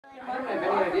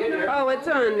Oh, it's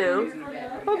on now.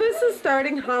 Well, this is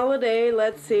starting holiday,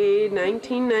 let's see,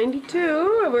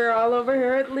 1992. We're all over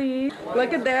here at Lee's.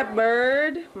 Look at that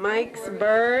bird, Mike's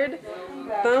bird.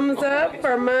 Thumbs up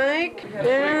for Mike.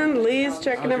 And Lee's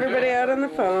checking everybody out on the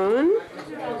phone.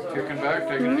 Kicking back,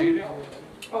 taking it easy.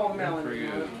 Oh, Melanie,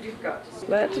 you've got to.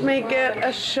 Let me get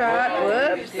a shot,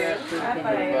 whoops,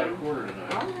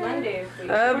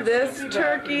 of this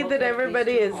turkey that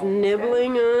everybody is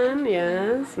nibbling on,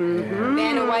 yes.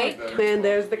 Vanna White. And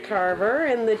there's the carver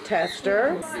and the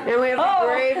tester. And we have a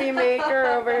gravy maker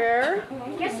over here.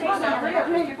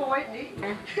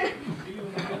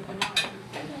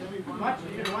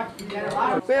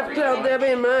 We have to tell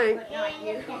Debbie and Mike.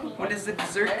 When does the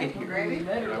dessert get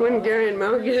here? When Gary and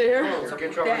Mel get here. So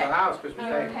get trouble in the house, Christmas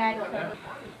Day.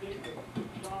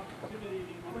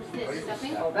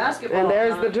 Oh, basketball. And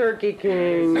there's the Turkey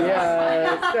King.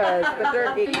 Yes, that's the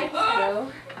turkey.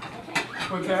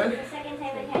 What's that?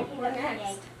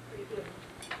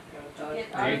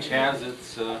 Each has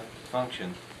its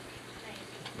function.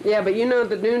 Yeah, but you know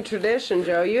the new tradition,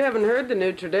 Joe. You haven't heard the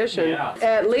new tradition. Yeah.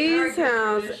 At Lee's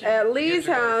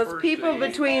house, people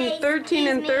between 13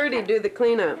 and 30 do the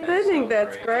cleanup. I think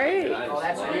that's great. Oh,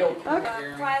 that's real.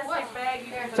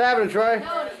 What's happening, Troy?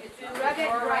 Huh?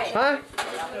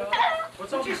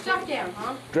 Put your stuff down,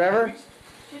 huh? Trevor?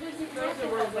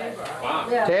 Wow.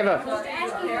 Tava?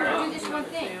 Do this one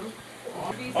thing.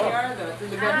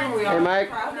 Hey, Mike.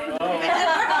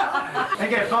 They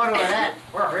get a photo of that.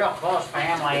 We're a real close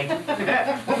family.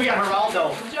 We'll be on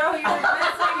Geraldo. Joe, you were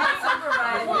missing the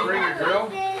supervisor. Bring your grill.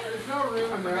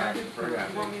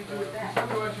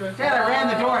 Taylor ran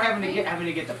the door having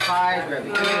to get the pies, grab the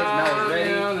kids, Mel was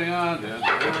ready. I'm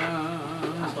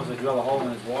supposed to drill a hole in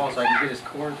his wall so I can get his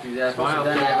cord through that. Smile,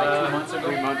 Done that like 2 months ago.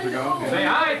 3 months ago. Say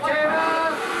hi,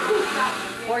 Taylor!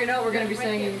 Well, you know, we're going to be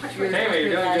singing Taylor,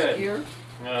 you're doing good. year.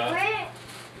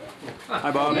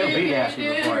 Hi, Bob. They'll beat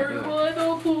asking before I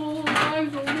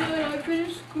do it.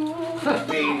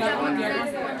 Me,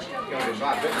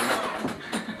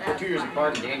 2 years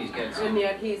apart, and Danny's kids. And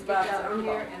yet he's Bob's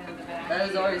uncle. That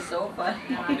is always so funny.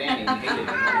 Danny hated him,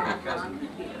 my cousin.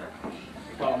 We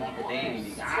call him Uncle Danny.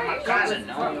 He's I'm a cousin,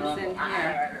 no. What's in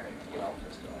here?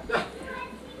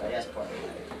 That's part of it.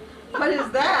 What is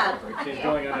that? She's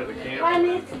going under the camera. I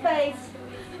need space.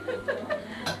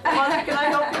 Mother, can I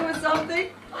help you with something?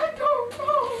 I don't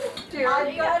know. Dear,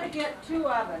 I've got to get 2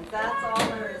 ovens. That's all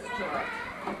there is to it.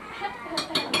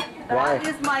 Why? That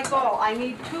is my goal. I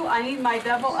need 2. I need my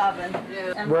double oven.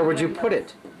 And Where would you put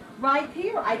it? Right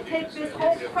here. I take this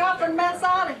whole crap and mess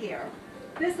out of here.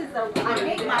 This is I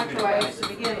hate microwaves to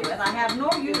begin with. I have no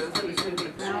use for these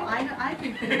movies. Now I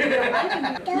can.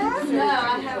 No, I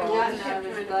haven't gotten out of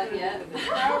this butt yet.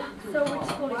 So which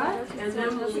school do you go to? And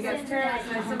then when we got parents,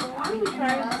 I said, well, why don't we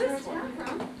try this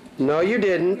one? No, you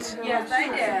didn't. yes, I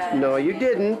did. No, you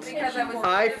didn't. Because I was.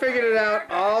 I figured it out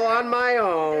all on my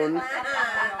own.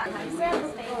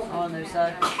 On their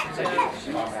side.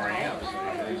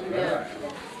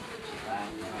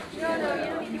 No, you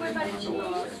don't need to worry about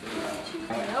it.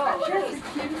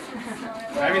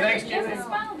 Happy Thanksgiving.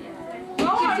 You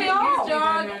take this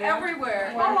dog everywhere.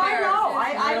 Oh, I know. I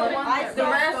The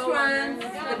restaurants,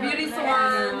 the beauty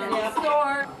salon, the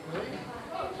store.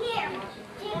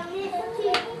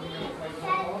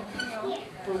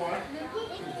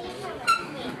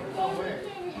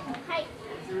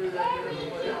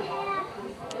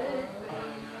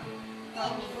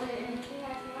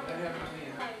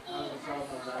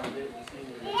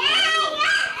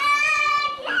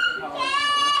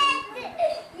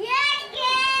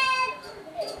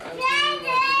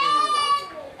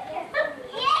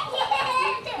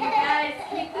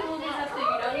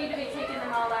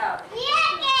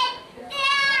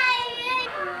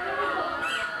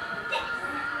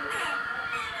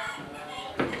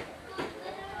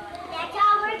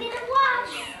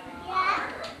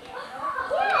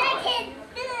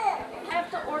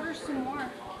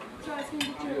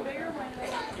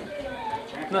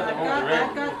 Nothing wrong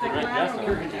with the red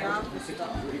duster.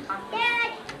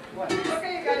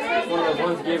 One of those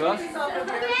ones you gave us?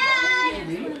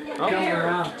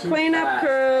 Cleanup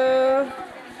crew.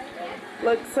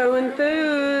 Look so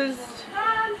enthused.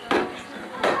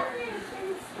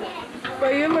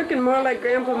 Well, you're looking more like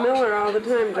Grandpa Miller all the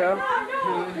time, Joe.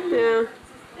 Yeah.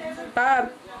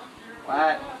 Bob.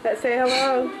 What? Say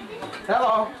hello.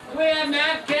 Hello. We have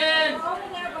napkins!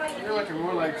 You're looking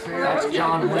more like Sam. That's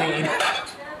John Wayne.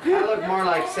 I look more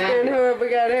like And Sam. who have we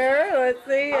got here? Let's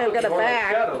see. I've got a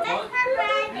bag.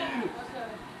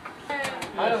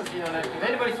 I don't see no napkins.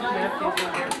 Anybody see napkins in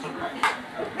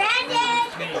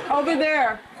here? Over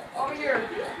there. Over here.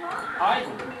 Hi.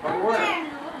 Over where?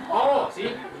 Oh,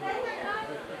 see?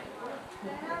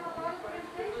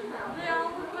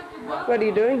 What are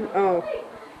you doing? Oh,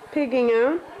 pigging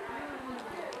out?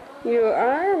 You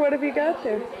are? What have you got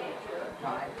there?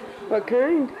 What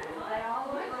kind?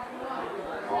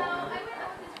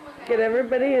 Get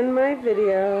everybody in my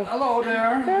video. Hello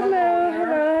there. Hello,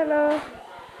 hello, hello.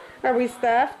 Are we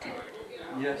stuffed?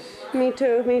 Yes. Me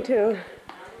too, me too.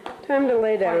 Time to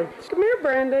lay down. Come here,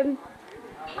 Brandon.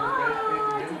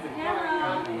 Hello.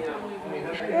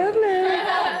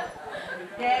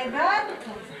 David?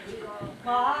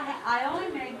 Well, I only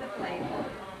made the flavor.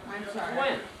 I'm sorry.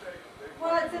 When?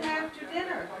 Well, it's an after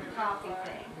dinner coffee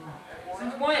thing.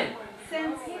 Since when?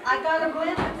 Since I got a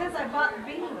blend since I bought the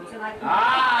beans and I can.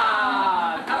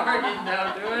 Ah! Now we're getting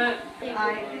down to it. I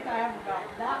think I have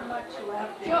about that much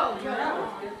left. Joe, that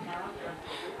was good now.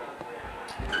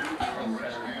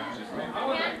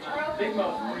 Big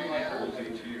mouth.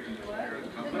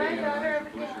 My daughter ever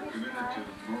get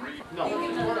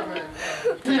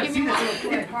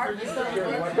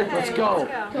Let's go.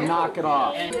 Knock it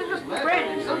off. Put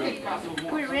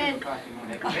her in.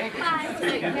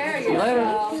 See you later.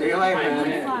 See you later,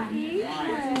 man.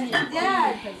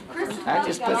 Dad, That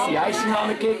just puts the icing on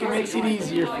the cake and makes it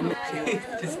easier for me.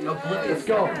 Let's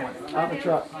go. Out the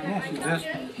truck. Yeah, she's just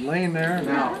laying there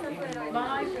now.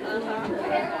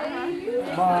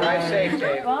 Drive safe,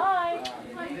 Dave.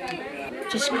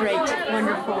 Just great,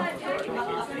 wonderful.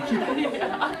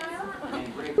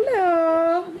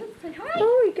 Hello.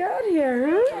 Oh, we got here,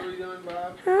 huh?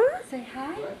 Huh? Say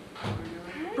hi.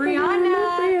 Brianna.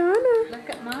 Brianna. Look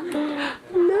at Mom.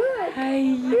 Look. Hi.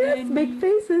 Yes, big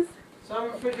faces.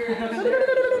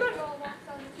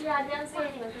 Yeah,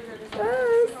 downstairs.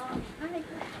 Us.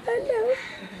 Hello.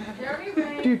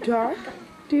 Do you talk?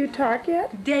 Do you talk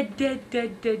yet? Dead.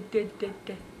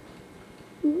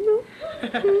 No.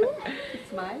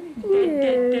 Smiling.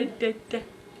 Yeah.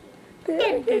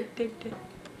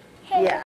 Yeah.